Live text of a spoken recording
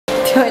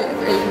Do I look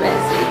really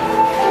messy?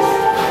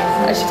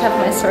 I should have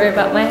my story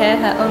about my hair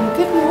hat on.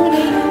 Good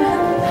morning.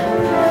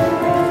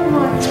 Good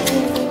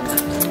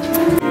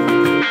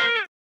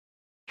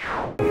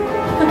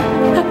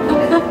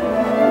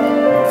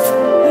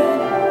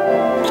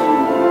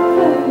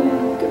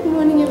morning. Good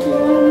morning,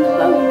 everyone.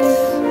 Hugs.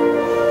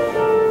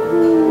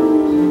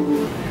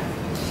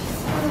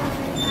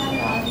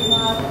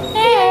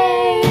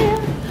 Hey!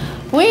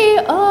 We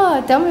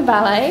are done with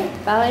ballet.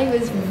 Ballet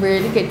was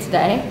really good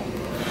today.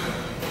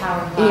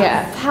 Power class.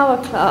 Yeah, power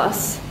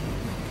class.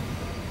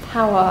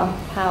 Power.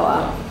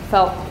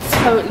 Felt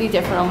totally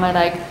different on my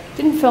leg.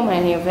 Didn't film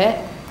any of it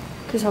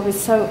because I was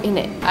so in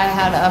it. I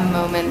had a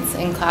moment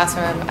in class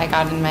where I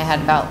got in my head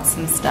about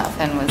some stuff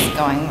and was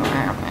going,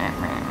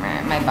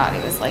 my body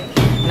was like,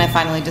 and I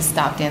finally just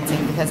stopped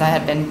dancing because I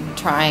had been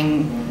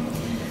trying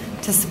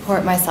to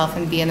support myself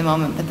and be in the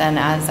moment, but then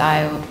as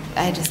I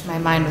just, my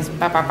mind was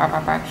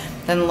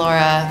then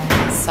Laura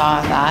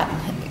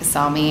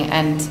saw me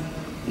and,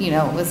 you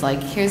know, was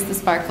like, here's the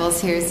sparkles,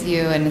 here's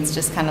you, and it's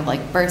just kind of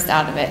like burst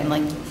out of it, and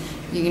like,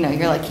 you know,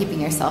 you're like keeping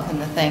yourself in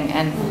the thing,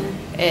 and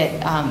it,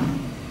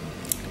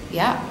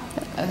 yeah,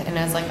 and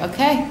I was like,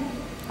 okay,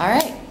 all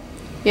right.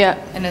 Yeah.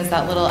 And it was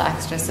that little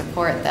extra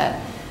support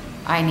that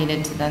I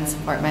needed to then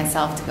support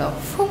myself to go,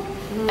 whoop,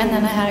 and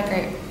then I had a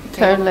great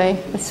Totally.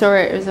 I saw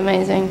it. It was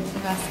amazing.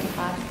 rest in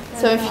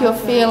class. So if you're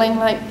feeling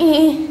like,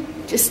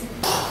 just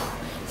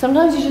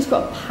sometimes you just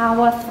got to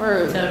power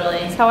through. Totally.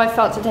 That's how I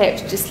felt today.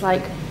 It's just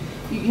like,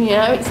 you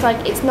know, it's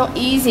like it's not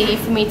easy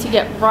for me to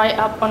get right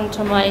up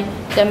onto my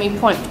demi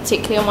point,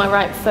 particularly on my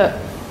right foot,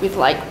 with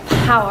like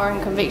power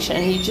and conviction.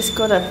 And you just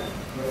gotta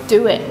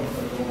do it.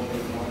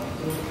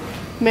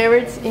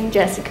 Mirrored in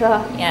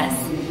Jessica. Yes.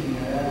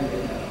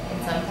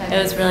 It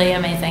was really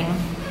amazing.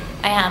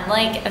 I had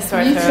like a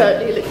sore You throat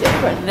totally look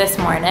different. this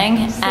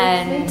morning,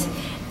 and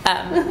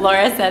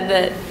Laura said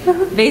that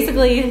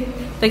basically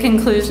the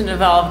conclusion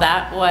of all of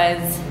that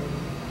was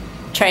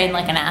train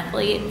like an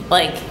athlete.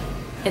 Like,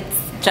 it's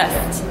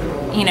just,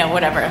 you know,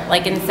 whatever.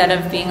 Like, instead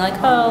of being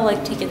like, oh,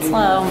 like take it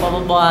slow, blah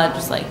blah blah,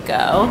 just like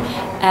go.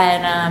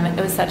 And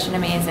it was such an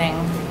amazing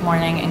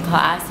morning in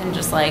class, and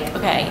just like,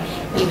 okay,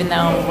 even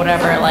though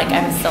whatever, like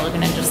I'm still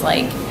gonna just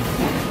like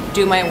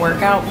do my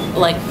workout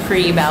like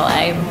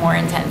pre-ballet more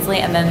intensely,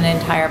 and then the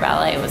entire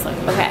ballet was like,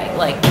 okay,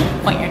 like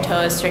point your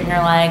toes, straighten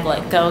your leg,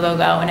 like go,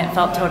 and it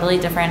felt totally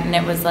different, and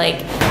it was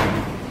like,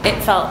 it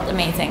felt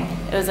amazing.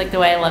 It was like the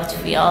way I love to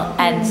feel,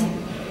 and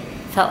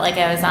felt like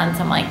I was on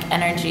some like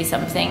energy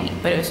something,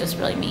 but it was just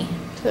really me.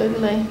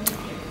 Totally.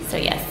 So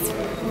yes.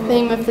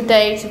 Theme of the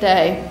day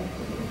today.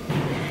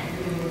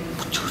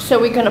 So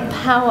we're gonna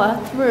power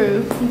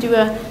through and do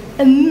an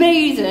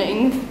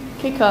amazing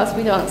kick-ass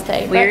we dance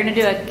day. We're gonna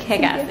do a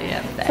kick-ass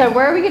dance day. So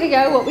where are we gonna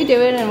go? What are we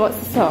doing? And what's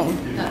the song?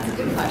 That's a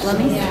good question. Let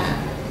me see.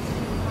 Yeah.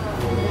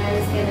 I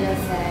was gonna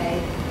say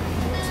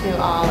to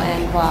all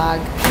end vlog,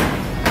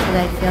 but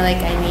I feel like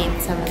I need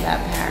some of that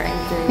powering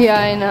through. Yeah,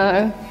 I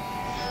know.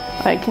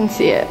 I can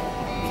see it.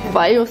 But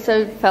I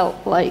also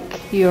felt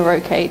like you were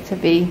okay to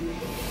be.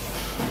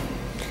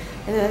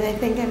 And then I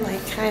think I'm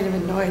like kind of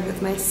annoyed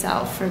with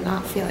myself for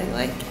not feeling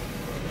like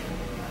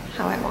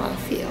how I want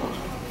to feel.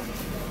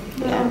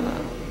 Yeah.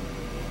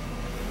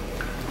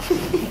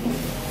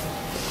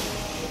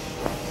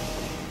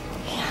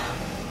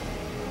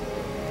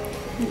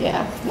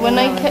 Yeah. When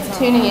I kept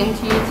tuning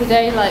into you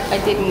today, like I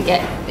didn't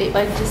get it.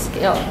 I just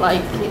felt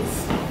like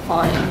it's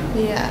fine.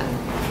 Yeah.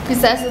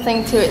 Because that's the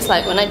thing too. It's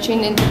like when I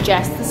tuned into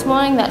Jess this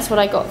morning, that's what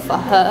I got for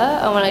her,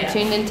 and when I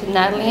tuned into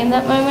Natalie in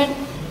that moment,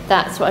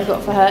 that's what I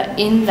got for her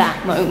in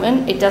that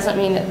moment. It doesn't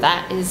mean that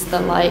that is the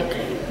like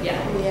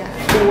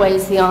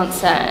always the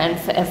answer and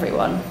for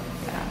everyone.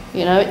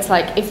 You know, it's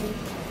like if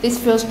this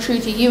feels true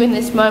to you in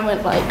this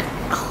moment, like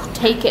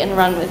take it and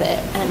run with it.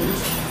 And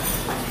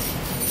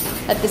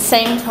at the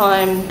same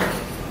time,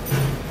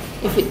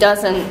 if it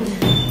doesn't,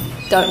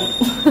 don't.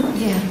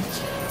 Yeah.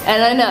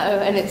 And I know,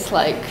 and it's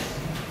like,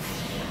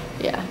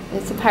 yeah,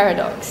 it's a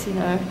paradox, you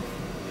know.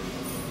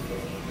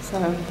 So,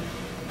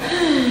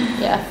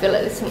 yeah, I feel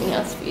like there's something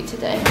else for you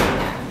today.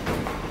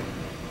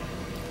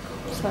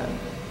 So,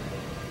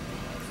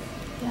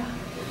 yeah.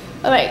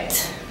 All right.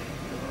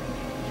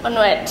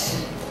 Onward.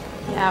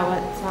 Yeah,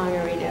 what song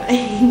are we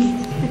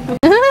doing?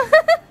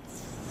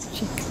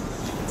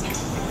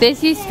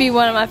 This used to be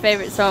one of my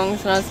favorite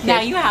songs when I was a kid.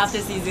 Now you have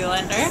to see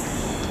Zoolander.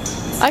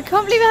 I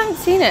can't believe I haven't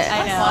seen it.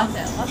 I know.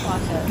 Let's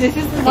watch it. This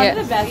is one of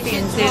the best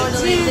scenes.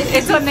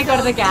 It's when they go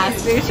to the gas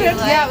station.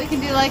 Yeah, we can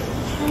do like.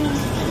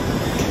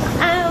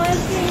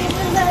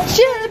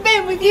 Should have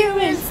been with you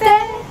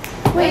instead.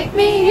 Wake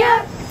me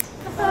up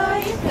before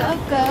you go.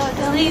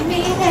 Don't leave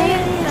me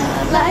hanging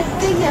on like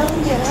the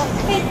yo-yo.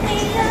 Wake me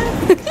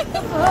up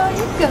before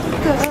you go.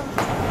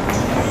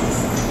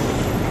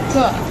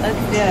 Cool,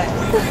 let's do it.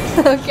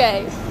 Okay.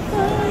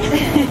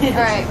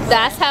 Alright,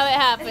 that's how it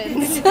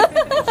happens.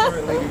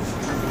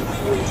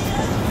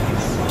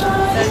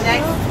 So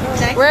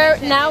next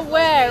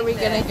where are we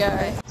gonna go?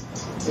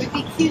 It would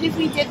be cute if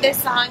we did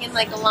this song in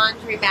like a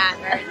laundromat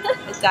or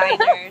a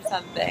diner or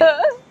something.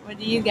 What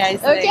do you guys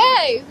think?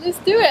 Okay, let's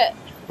do it.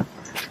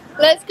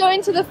 Let's go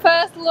into the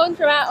first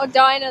laundromat or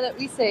diner that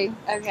we see.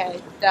 Okay,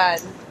 done.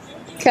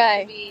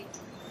 Okay.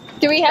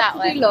 Do we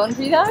have to do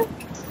laundry though?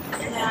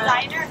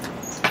 Diner?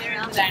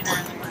 There's a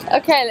diner.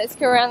 Okay, let's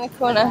go around the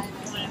corner.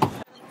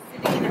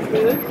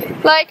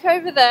 Like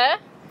over there.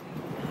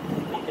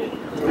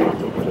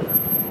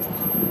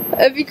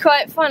 It'd be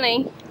quite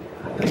funny.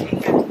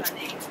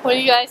 What do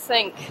you guys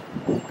think?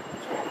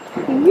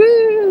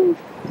 Woo!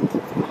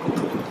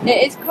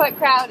 It is quite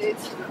crowded.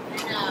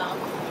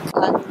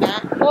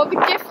 Or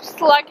the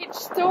gift luggage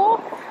store.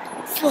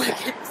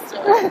 Luggage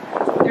store.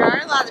 There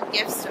are a lot of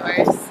gift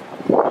stores.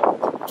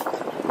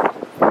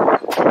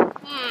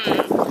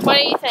 What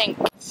do you think?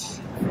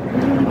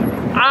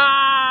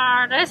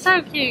 Ah, they're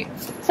so cute.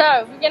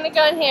 So, we're going to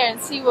go in here and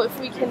see what if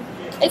we can...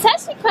 It's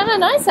actually kind of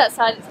nice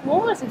outside. It's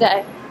warmer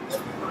today.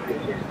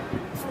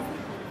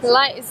 The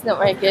light is not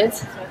very good.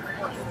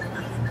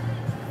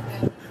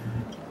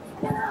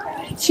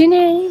 What's your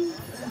name?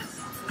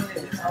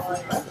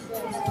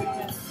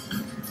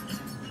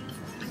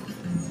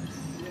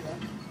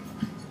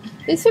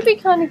 This would be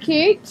kind of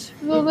cute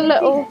with all the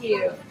little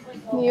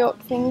New York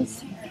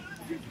things.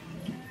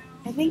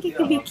 I think it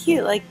could be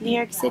cute, like New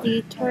York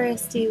City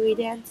touristy we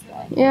dance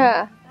like.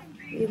 Yeah.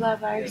 We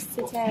love ours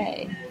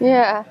today.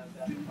 Yeah.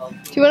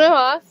 Do you want to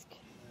ask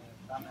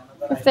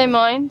if they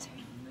mind?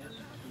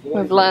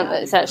 We've learned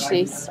that it's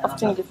actually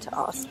often good to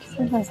ask.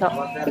 Sometimes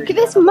not. Look at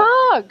this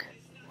mug!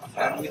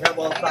 And we have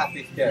also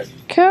upstairs.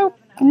 Cool.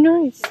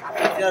 Nice.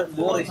 There's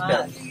more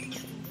stairs.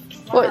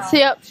 What's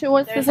the option?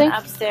 What's There's the an thing?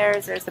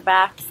 upstairs, there's a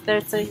back.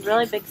 There's a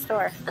really big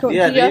store. Cool.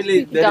 Yeah, Do you ask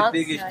really people to very dance?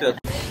 big stairs.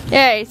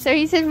 Yeah, so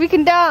he said we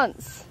can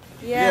dance.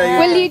 Yeah,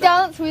 Will you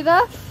dance with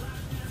us?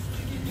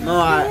 No,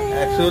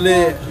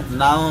 actually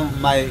now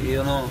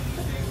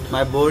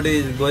my body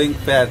is going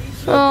fat.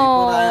 So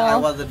before I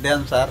was a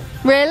dancer.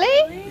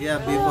 Really? Yeah,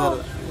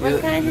 before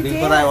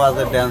I was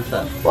a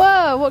dancer.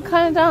 Whoa, what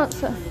kind of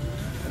dancer?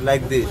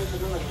 Like this.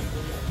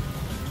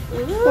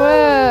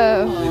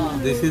 Whoa.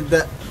 This is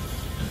the.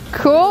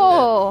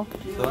 Cool.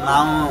 So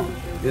now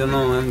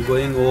I'm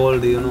going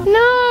old.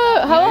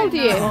 No, how old are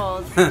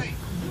you?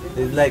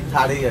 It's like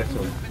 30 years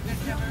old.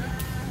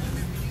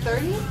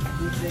 30?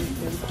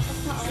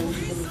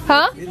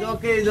 Huh?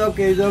 It's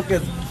okay.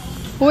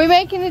 We're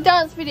making a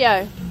dance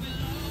video.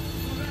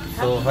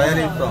 So where are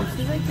you from?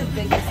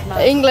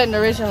 England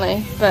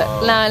originally, but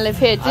now I live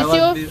here.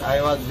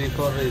 I was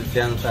before a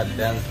dancer,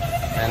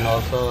 and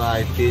also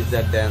I teach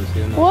that dance.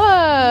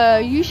 Whoa,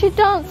 you should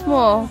dance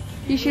more.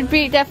 You should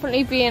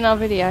definitely be in our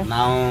video.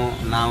 Now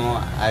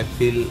I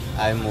feel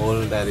I'm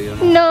older.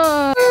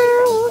 No.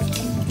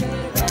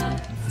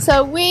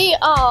 So we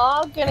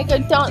are gonna go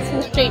dance in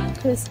the street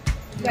because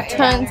it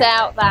turns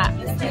out that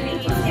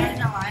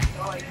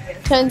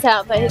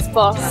his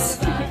boss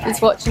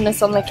is watching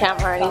us on the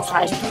camera and he's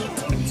like,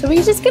 so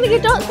we're just gonna go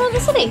dance around the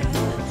city.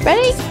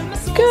 Ready?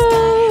 Go!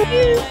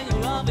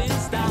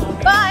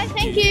 Bye,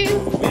 thank you.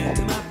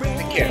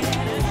 Thank you.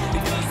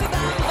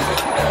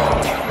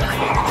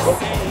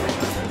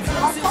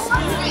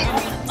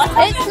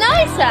 It's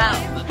nice out.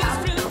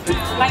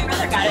 My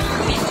brother got it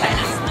for me in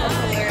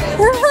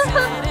China.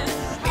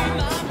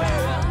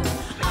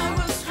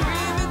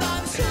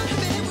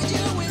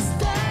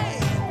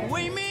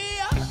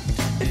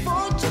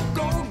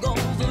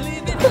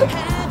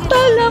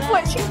 I love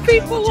watching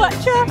people watch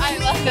us. I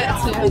love it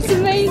too. It's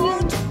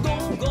amazing.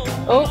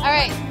 Oh,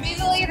 Alright, be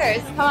the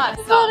leaders. Come on.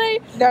 sorry.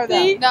 No. Hold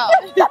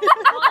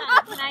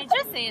on, can I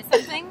just say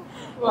something?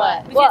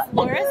 What? Because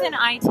Laura's in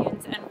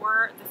iTunes and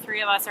the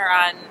three of us are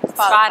on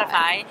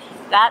Spotify.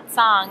 That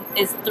song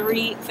is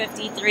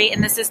 3:53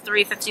 and this is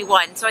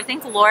 3:51. So I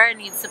think Laura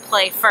needs to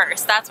play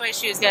first. That's why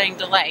she was getting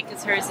delayed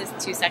because hers is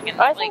 2 seconds.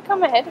 I think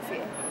I'm ahead of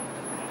you.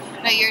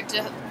 No, you're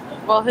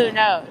Well, who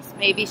knows?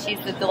 Maybe she's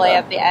the delay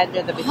at the end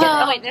or the beginning.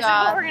 Oh, wait, this is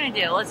God. what we're gonna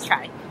do. Let's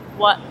try.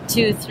 1,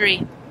 2,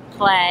 3.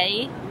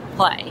 Play.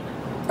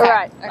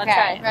 Alright, Okay.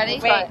 okay. Ready?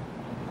 Wait.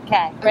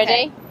 Okay.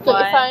 Ready? Put your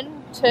 1,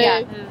 phone. 2,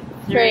 Yeah.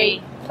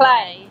 3.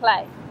 Play.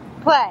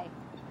 Play.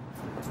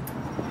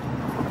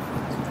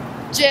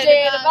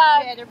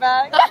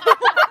 Jitterbug.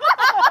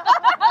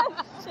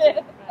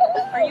 Shit.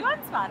 Are you on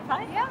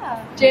Spotify?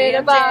 Yeah.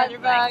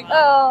 Jitterbug.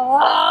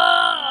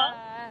 Oh.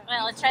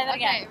 Well, let's try that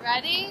again. Okay,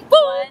 ready?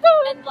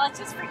 And let's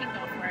just freaking go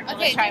for it. Okay,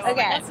 Let's try one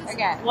more time.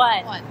 Okay.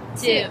 1,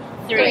 2,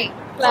 3.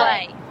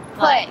 Play.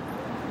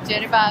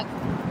 Jitterbug.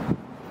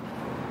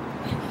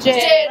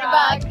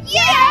 Jitterbug.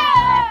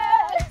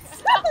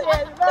 Yes!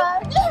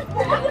 Jitterbug.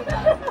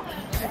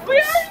 We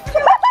are.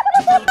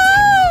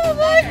 Oh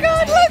my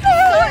God!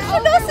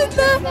 Look at us in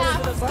the.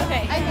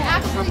 Okay. I can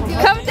actually do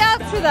it. Come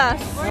dance with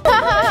us.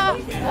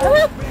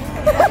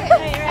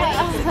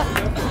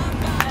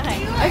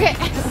 Okay.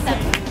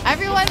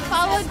 Everyone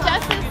follow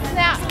Jess's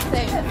snap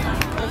thing.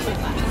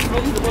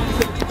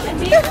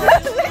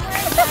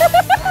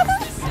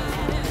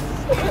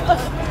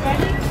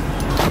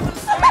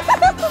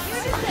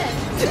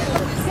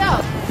 Go.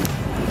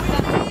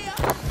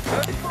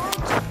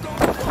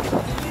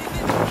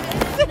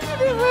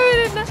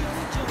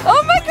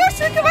 Oh my gosh,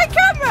 look at my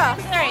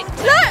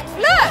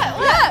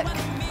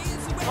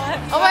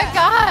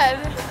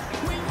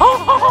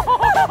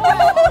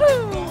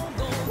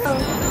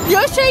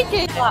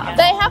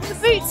They have the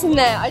boots in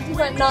there. I just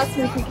went and asked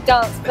him if he could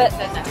dance, but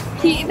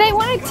they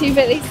wanted to,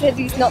 but they said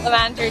he's not the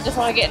manager. He doesn't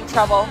want to get in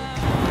trouble.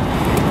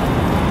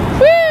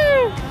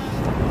 Woo!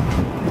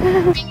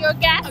 In your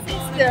gas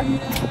system.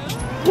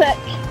 Look.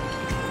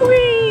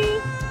 Whee!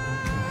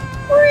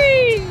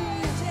 Whee!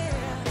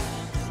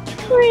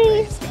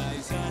 Whee!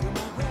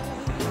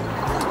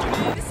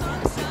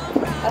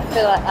 I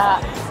feel like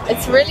that.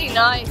 It's really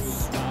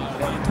nice.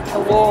 The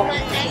warm. The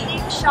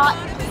ending shot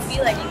would be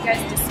like you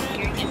guys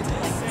disappeared into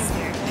like the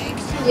stairway.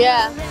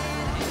 Yeah.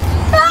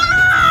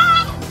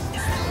 Ah!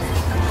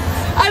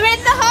 I'm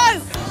in the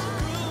hope.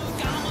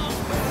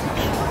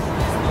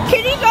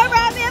 Can you go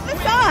around the other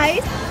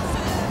side?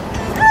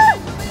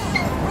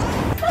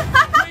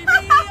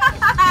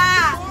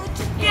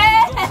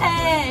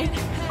 Yay!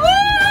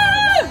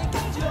 Woo!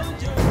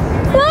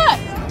 Look!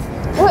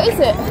 What is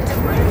it?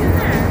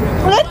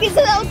 Look, it's a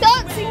little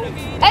dancing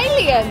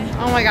alien.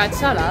 Oh my god,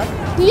 shut up.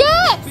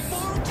 Yes!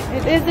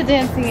 It is a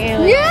dancing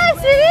alien. Yes,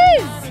 it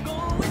is!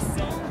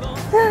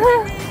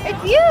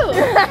 It's you!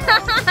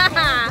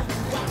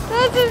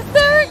 That's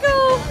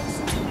hysterical!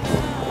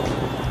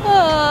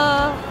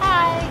 Oh.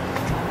 Hi.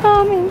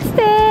 Come and stay.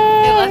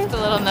 They left a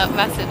little note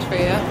message for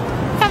you.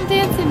 Come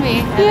dance with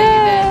me.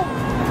 Yeah.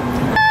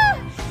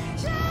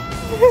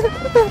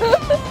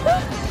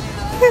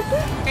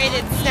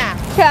 Rated snap.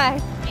 Okay.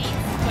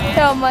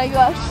 Oh my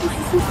gosh, this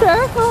is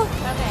hysterical.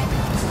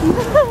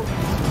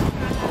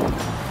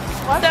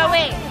 So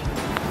wait,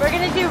 we're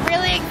gonna do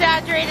really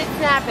exaggerated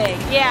snapping.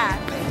 Yeah,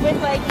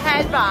 with like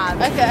head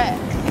bob. Okay.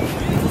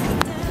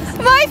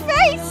 My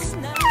face!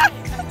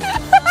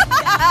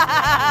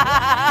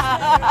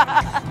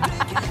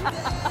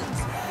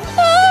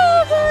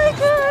 Oh my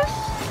god!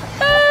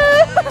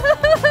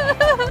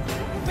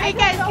 Hey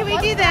guys, can we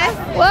do this?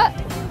 What?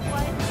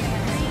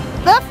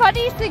 The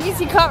funniest thing is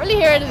you can't really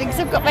hear anything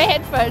because I've got my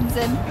headphones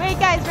in. Wait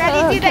guys,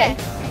 ready? Do Okay.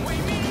 this.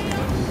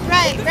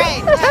 Right,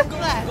 left,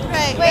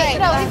 right, Wait,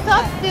 no, we still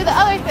have to do the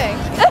other thing.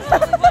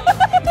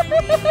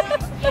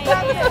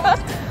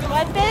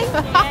 One thing?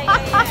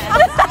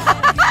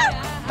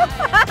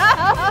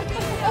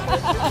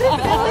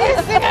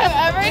 Silliest thing I've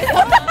ever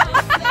done.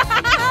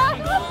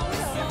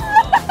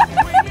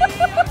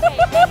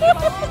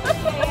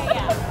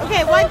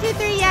 Okay, 1, 2,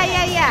 3,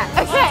 yeah.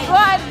 Okay,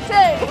 1,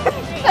 2,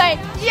 3,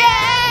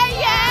 yeah!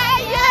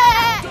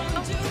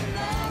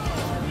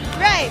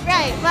 Right,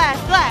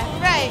 left,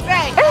 right,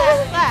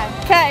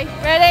 left. Okay,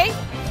 ready?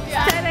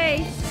 Yeah.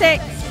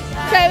 6,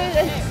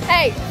 7,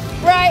 8.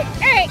 Right,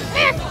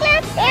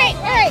 left,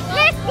 right,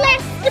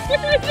 left.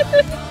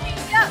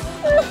 Yeah.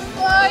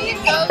 Oh, you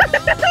go.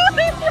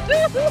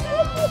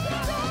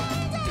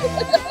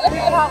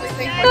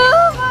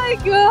 Oh my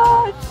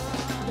god.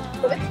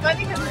 It's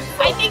funny because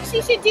I think she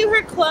should do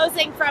her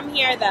closing from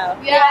here though.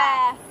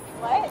 yeah.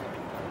 What?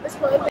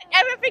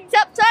 Everything's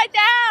upside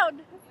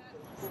down.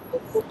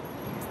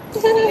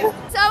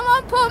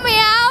 Someone pull me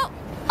out.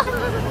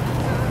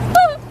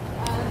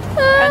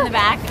 From the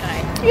back?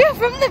 Yeah,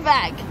 from the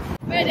back.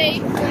 Ready,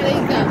 go.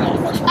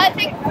 I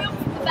think from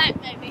the back,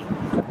 maybe.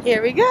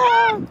 Here we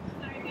go.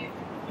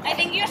 I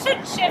think you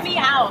should shimmy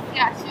out.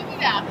 Yeah, shimmy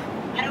down.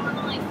 I don't want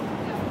to like,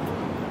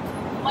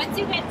 once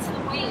you get to the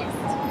waist.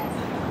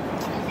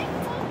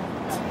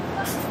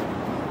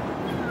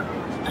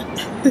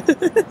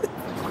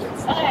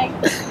 Okay.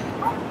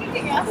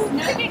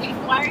 No kicking.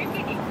 Why are you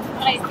kicking?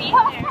 When I see you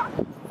there,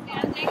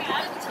 standing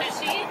up,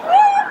 tushy.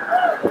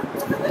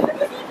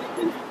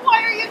 Why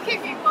are you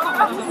kicking,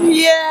 Laura?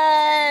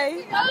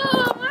 Yay!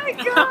 Oh my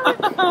god!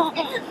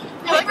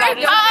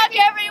 Hug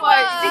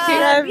everyone!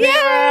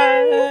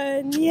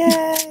 Everyone!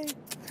 Yay!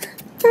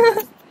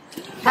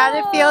 How'd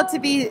it feel to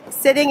be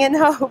sitting in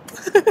hope?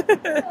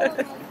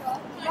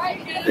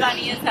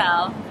 Funny as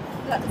hell.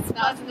 That's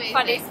the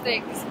funniest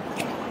things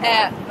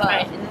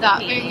ever. That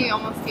made me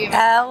almost feel.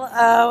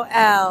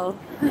 LOL.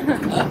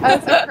 I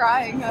was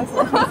crying. I was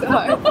so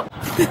sorry.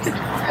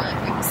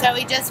 So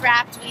we just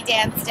wrapped We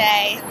Dance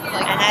Day,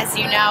 and as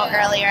you know,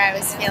 earlier I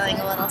was feeling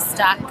a little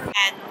stuck,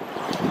 and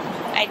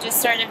I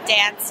just sort of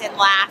danced and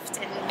laughed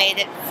and made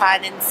it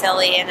fun and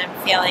silly, and I'm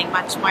feeling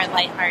much more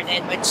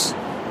lighthearted, which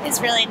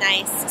is really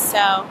nice.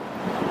 So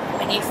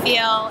when you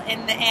feel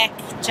in the ick,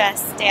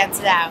 just dance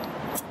it out.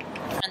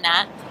 On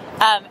that,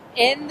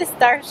 in the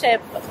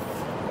Starship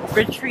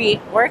retreat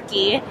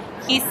workie,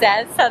 he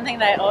says something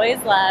that I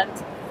always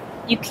loved.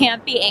 You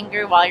can't be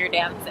angry while you're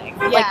dancing.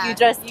 Yeah, like you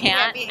just you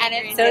can't. can't be And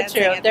angry it's and so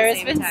dancing true. at the There's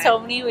same been time. so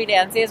many We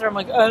Dance days where I'm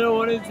like, I don't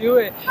want to do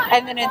it.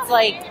 And then it's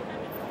like,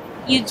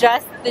 you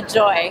just, the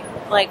joy,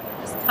 like,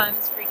 just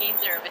comes freaking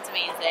through. It's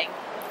amazing.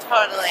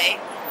 Totally.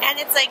 And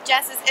it's like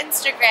Jess's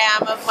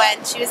Instagram of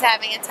when she was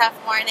having a tough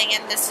morning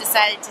and just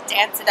decided to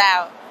dance it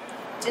out.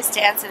 Just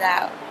dance it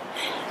out.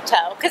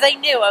 Because I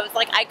knew, I was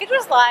like, I could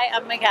just lie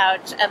on my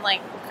couch and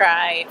like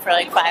cry for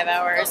like 5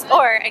 hours,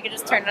 or I could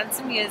just turn on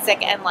some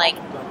music and like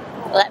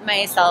let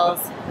my cells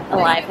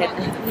alive and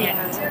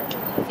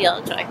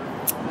feel joy.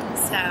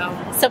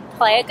 So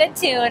play a good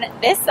tune.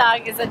 This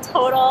song is a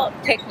total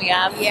pick me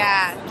up.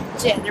 Yeah.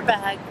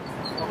 Jitterbug.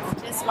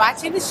 Just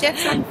watching the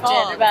shifts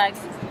unfold. Jitterbug.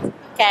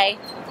 Okay,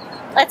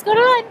 let's go to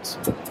lunch.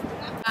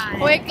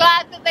 We're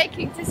glad that they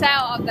kicked us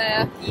out up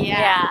there.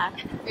 Yeah.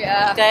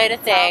 Yeah. Good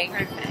thing.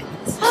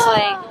 Perfect. Just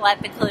like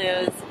let the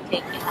clues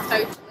take you.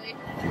 Totally.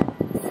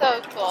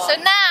 So cool. So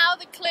now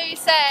the clue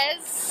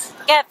says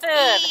Get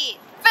food. Eat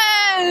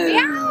food.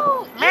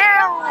 Meow.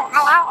 Meow.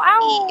 Ow, ow,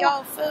 ow. Eat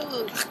your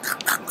food.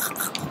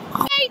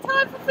 Hey,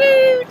 time for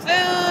food.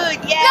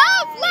 Food, yeah.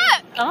 Love,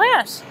 look. Oh my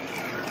gosh.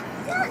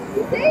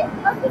 You see?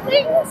 Of the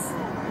things.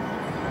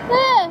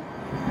 There.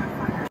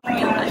 You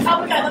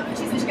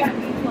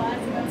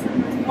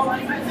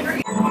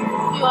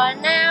are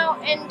now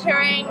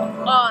entering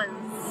on.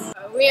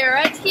 We are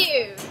at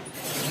you.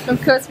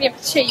 Of course, we have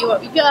to show you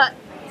what we got.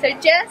 So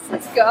Jess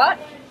has got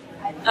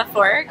A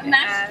fork. a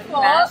mashed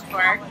and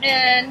pork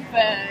and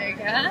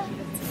burger.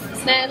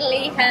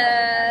 Natalie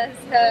has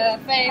her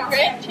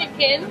favorite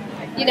chicken.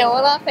 You know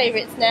all our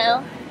favorites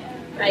now.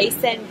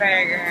 Bison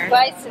burger.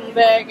 Bison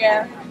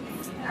burger.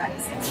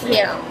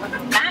 Yeah.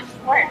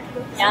 Mashed pork.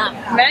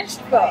 Yeah. Mashed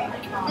pork.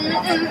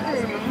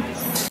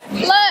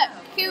 Look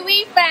who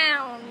we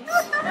found.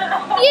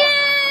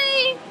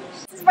 Yay!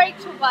 This is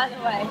Rachel, by the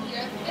way.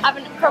 I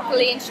haven't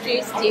properly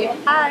introduced you.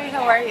 Hi,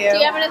 how are you? Do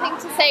you have anything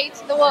to say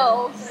to the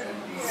world?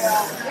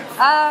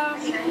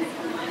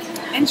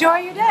 Enjoy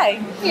your day.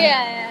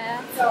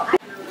 Yeah.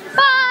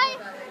 Bye!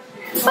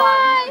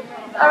 Bye!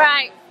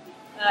 Alright.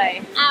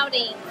 Bye.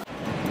 Audi.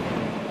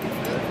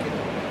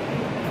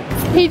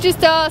 He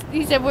just asked,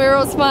 he said we're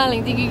all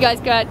smiling. Did you guys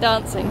go out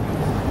dancing?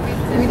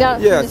 We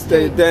danced in the Yes,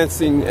 they're street.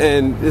 dancing,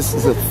 and this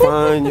is a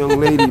fine young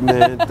lady,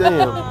 man.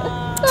 Damn.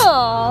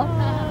 Aw.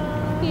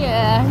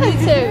 Yeah, me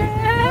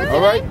too.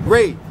 All right,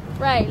 great.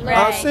 Right,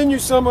 I'll send you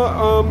some,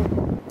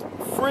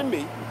 friend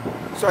me,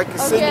 so I can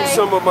send you Okay.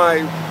 some of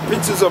my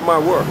pictures of my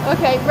work.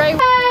 Okay, Ray.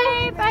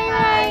 Bye! Bye!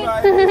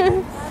 Bye.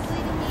 Bye!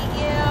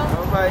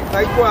 All right,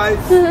 likewise.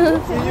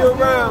 See you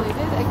around.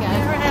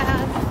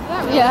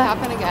 Yeah.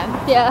 Happen again.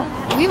 Yeah.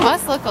 We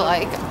must look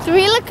alike. Do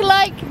we look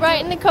alike?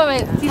 Write in the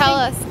comments. Do you Tell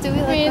think us. Do we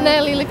look Me and alike?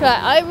 Nelly look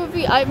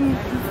alike. I'm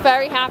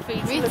very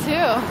happy. Me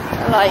too.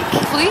 Like.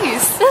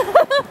 Please.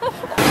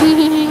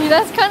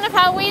 That's kind of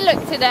how we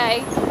look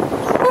today.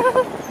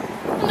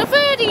 And the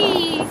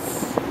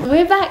birdies.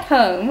 We're back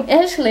home.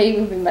 Actually,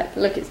 we've been back.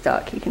 Look, it's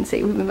dark. You can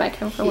see we've been back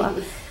home for a while.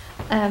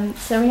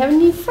 So we have a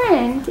new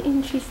friend to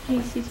introduce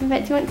you to. Do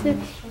you want to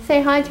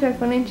say hi to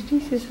everyone?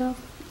 Introduce yourself.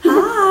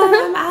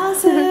 Hi, I'm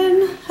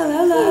Allison.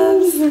 Hello,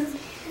 loves.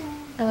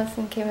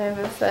 Alison came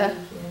over for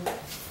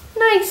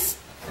nice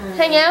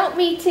hangout,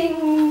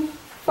 meeting,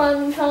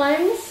 fun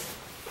times.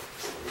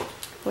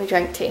 We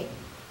drank tea,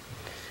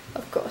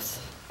 of course.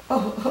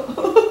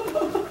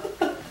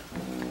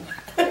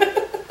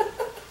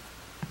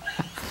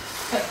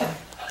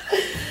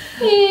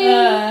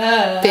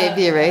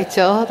 Baby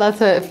Rachel. That's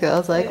what it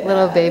feels like.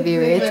 Little baby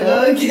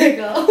Rachel.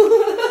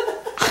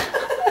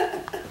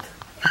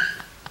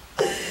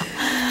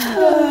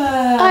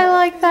 I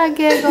like that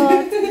giggle.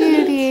 It's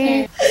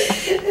beauty.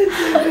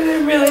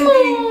 I'm really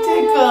being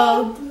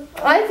tickled.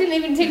 I didn't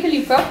even tickle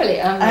you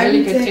properly. I'm a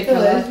really good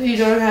tickler. You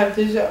don't have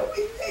to show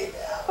me right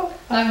now.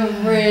 I'm a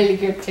really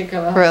good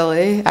tickler.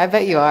 Really? I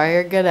bet you are.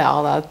 You're good at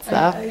all that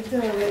stuff. I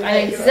totally I know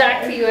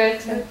exactly where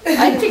to.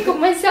 I tickled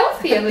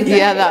myself the other day.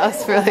 Yeah, that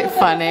was really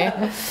funny.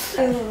 A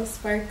little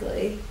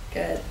sparkly.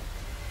 Good.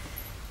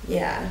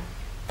 Yeah.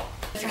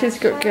 It's because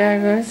it's got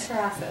goggles.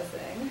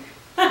 Processing.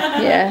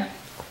 Yeah.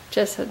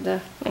 Just had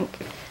the link.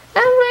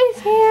 Emily's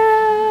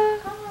here.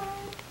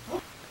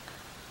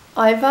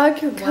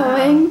 Ivag, you're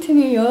coming to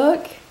New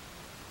York.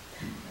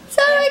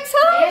 So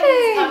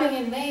exciting! coming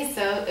in May,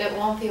 so it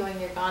won't be when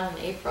you're gone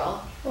in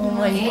April. Oh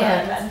my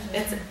god.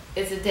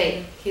 It's a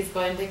date. He's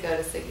going to go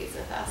to Siggy's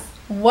with us.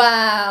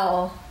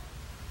 Wow.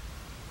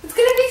 It's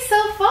gonna be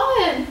so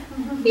fun.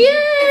 Yay!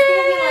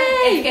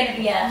 It's gonna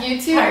be a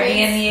YouTube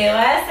party in the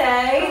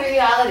USA.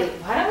 reality.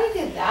 Why don't we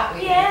do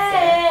that?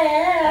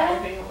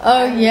 Yeah.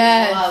 Oh I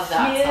yes. love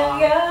that New song.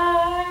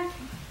 York,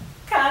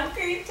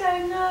 concrete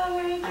jungle. I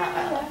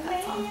like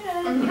that song. You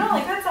don't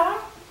like that song?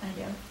 I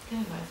do. It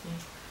reminds me.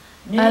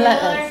 New I like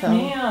that York, song.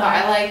 New York. But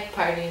I like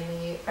Party in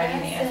the Party in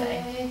the USA.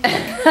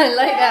 I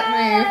like that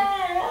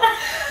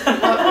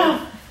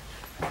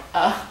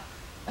Oh.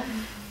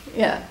 move.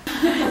 Yeah.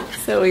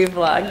 So we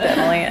vlogged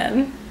Emily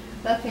in.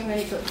 Nothing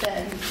really got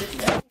done.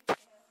 Just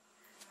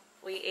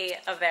We ate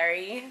a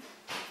very,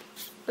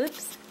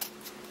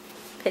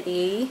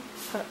 piddly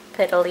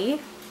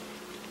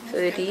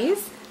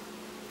foodies.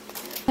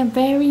 a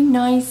very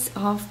nice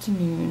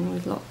afternoon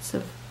with lots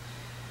of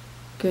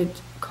good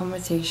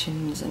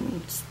conversations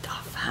and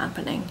stuff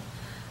happening.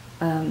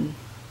 And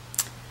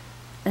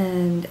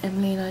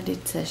Emily and I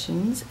did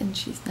sessions, and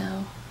she's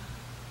now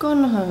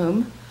gone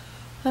home.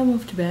 I'm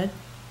off to bed.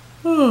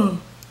 Oh,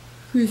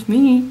 excuse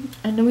me.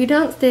 And we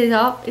downstairs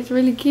up. It's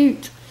really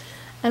cute.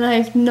 And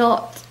I've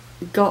not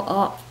got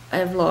up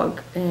a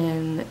vlog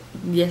in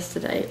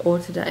yesterday or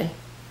today.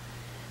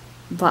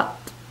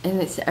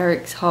 And it's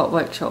Eric's Heart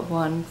Workshop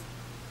one.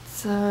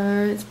 So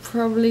it's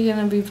probably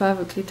going to be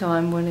perfectly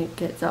timed when it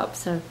gets up.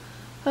 So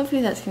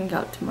hopefully that's going to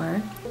go up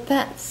tomorrow.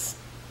 That's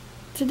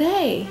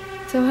today.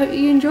 So I hope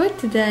you enjoyed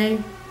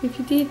today. If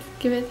you did,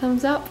 give it a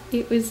thumbs up.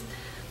 It was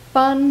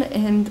fun,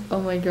 and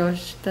oh my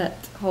gosh,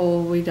 that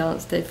whole We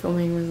Dance Day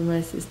filming was the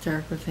most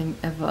hysterical thing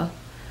ever.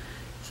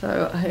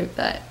 So I hope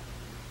that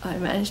I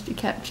managed to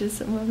capture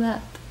some of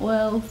that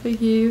well for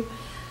you.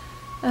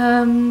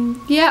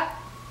 Yeah,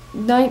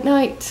 night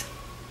night.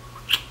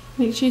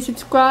 Make sure you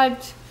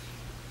subscribed,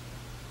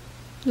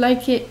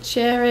 like it,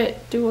 share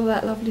it, do all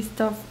that lovely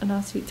stuff, and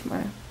I'll see you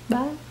tomorrow.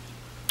 Bye.